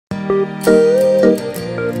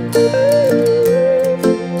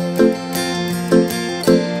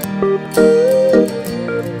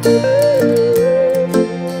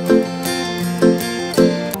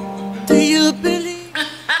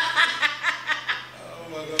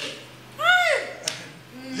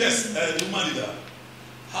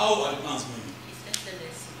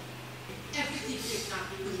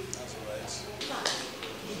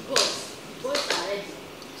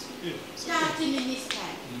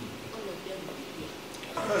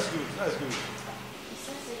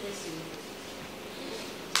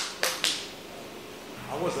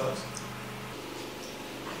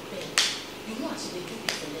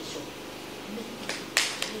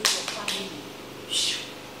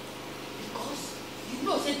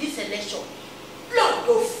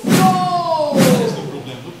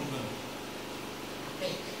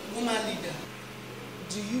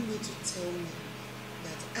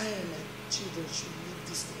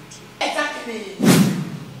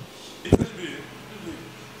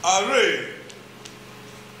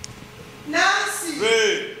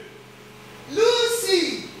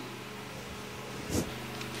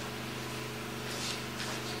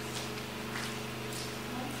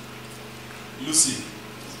Lucy,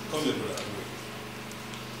 come here, brother.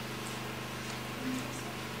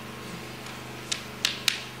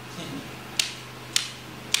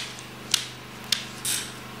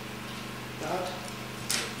 Dad?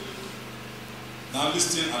 Now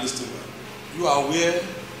listen and listen well. You are aware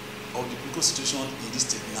of the critical situation in this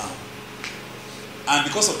state now. And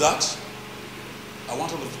because of that, I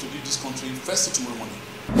want all of you to leave this country first thing tomorrow morning.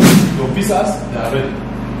 Your visas, they are ready.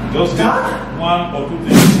 Just get one or two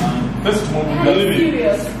things and first tomorrow morning you are leaving.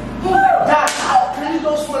 Serious? Dad, how can you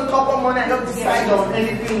just wake up one morning and not decide on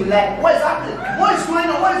anything you like? What is happening? What is going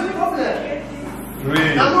on? What is the problem?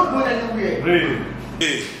 Ray. I'm not going anywhere. Ray.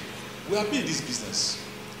 Hey, we have been in this business.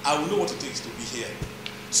 I will know what it takes to be here.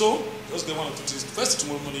 So, just get one or two things. First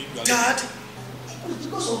tomorrow morning you are leaving. Dad,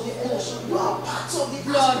 because of the election, you are part of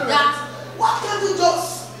the Lord, Dad. Why can't you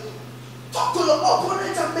just talk to your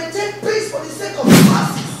opponent and maintain peace for the sake of the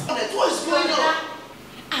masses? What is going on?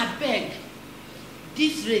 I beg.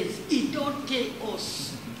 This race, it don't take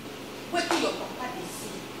us. What do your papa they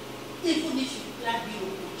say? Even if you grab your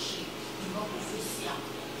own tree, you not go face here.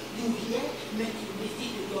 You hear, make you listen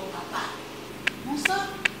to your papa. Musa,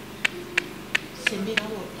 send me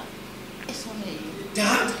water. It's on me.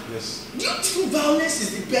 Dad? Yes. Do you think violence is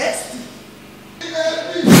the best?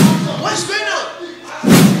 What's going on?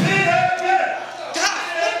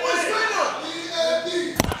 Dad, what's going on?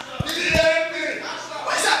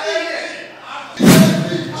 What's happening here?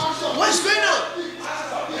 What's going on?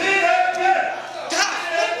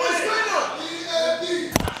 Dad, what's going on?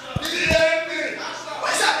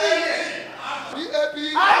 What's happening here?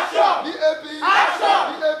 Action! Action! Action!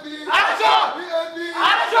 Action! PAP!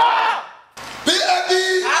 Action! PAP! Action! PAP!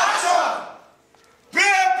 Action!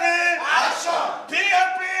 PAP!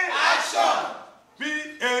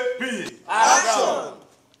 Action!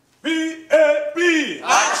 PAP!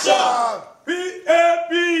 Action!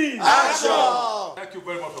 PAP! Action! Thank you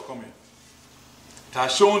very much for coming. It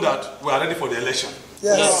has shown that we are ready for the election.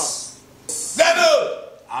 Yes. Level!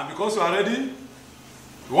 And because we are ready,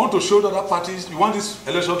 we want to show the other parties, we want this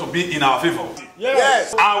election to be in our favor.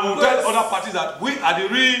 Yes. And we will tell other parties that we are the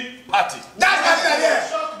real party. That's the idea.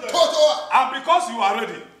 Total. And because you are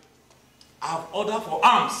ready, I have ordered for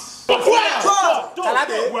arms. We are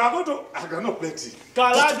going to... I cannot plenty. We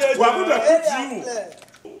are going to put you.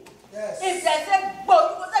 Yes. If they say, go,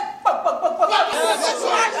 you go say, go.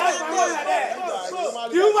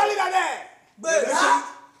 You valid there.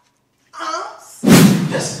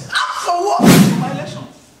 Yes. For what? My election.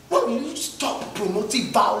 Why will you stop promoting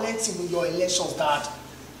violence in your elections, Dad?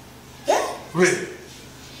 Eh? Ray.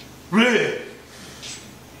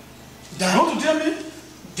 Dad, You want to tell me?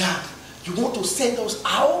 Dad, you want to send us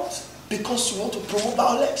out because you want to promote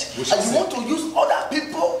violence? We And shall you see. want to use other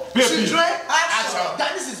people, PAP. children? Action.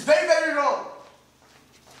 That this is very, very wrong.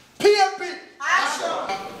 PAP.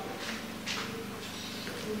 Action!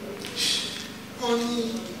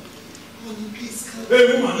 Honey, please come. Hey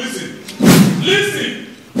woman, listen. Listen.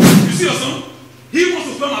 You see your son? He wants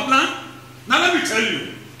to spoil my plan. Now let me tell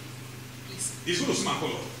you. He's going to see my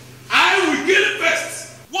color. I will kill him first.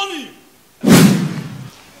 Warn him.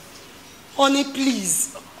 Honey,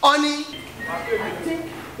 please. Honey. I think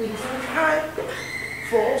it's time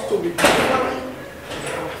for us to redefine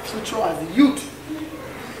our future as a youth.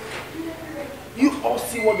 You all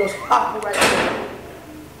see what just happened right now.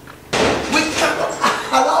 We cannot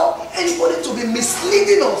allow anybody to be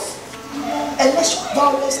misleading us. Election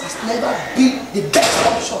violence has never been the best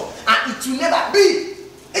option, and it will never be.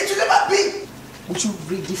 It will never we should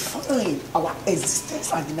redefine our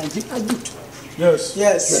existence as the Nigerian youth. Yes.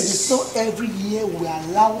 Yes. It is not every year we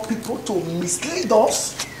allow people to mislead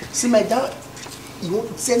us. See, my dad, he want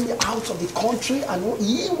to send me out of the country and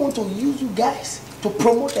he want to use you guys to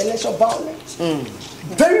promote election violence.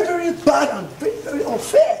 Very, very bad and very, very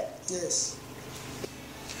unfair. Yes.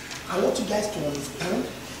 I want you guys to understand,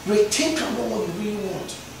 rethink about what you really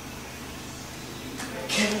want.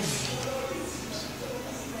 Carefully.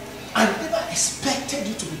 I never expected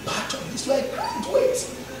you to be part of this. You are a graduate.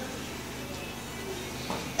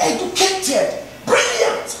 Educated.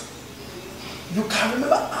 Brilliant. You can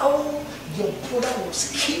remember how your brother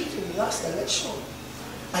was killed in the last election.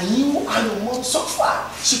 And you and your mom suffered.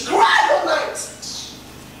 She cried all night.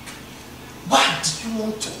 Why do you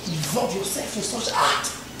want to involve yourself in such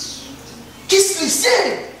act? Kiss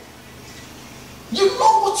listen. You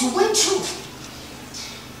know what you went through.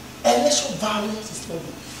 Election violence is not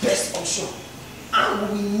the best option.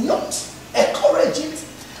 And we will not encourage it.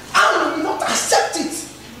 And we will not accept it.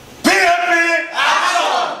 PAP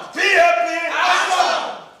action! PAP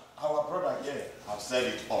action! Our brother here have said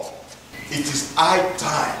it all. It is high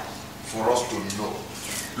time for us to know.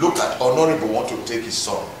 Look at Honorable want to take his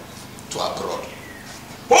son to abroad.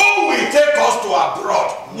 Who will take us to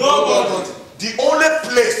abroad? Nobody. The only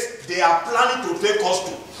place they are planning to take us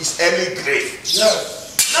to is any grave. Yes.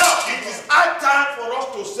 Now it is high time for us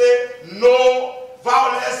to say no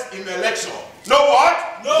violence in election. No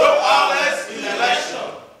what? No violence in election.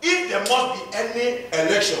 If there must be any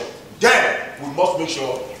election, then we must make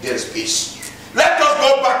sure there is peace. Let us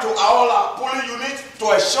go back to all our polling units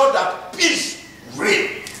to ensure that peace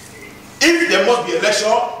reigns. If there must be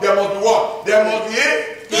election, there must be what? There must be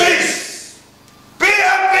peace.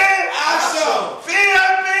 PAP action!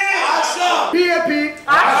 PAP action! PAP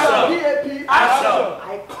action! PAP action!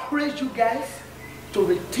 I encourage you guys to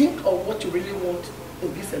rethink of what you really want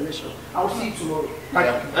in this election. I will see you tomorrow.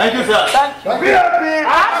 Thank you, sir. Thank you. PAP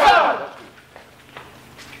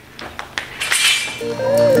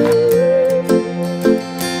action!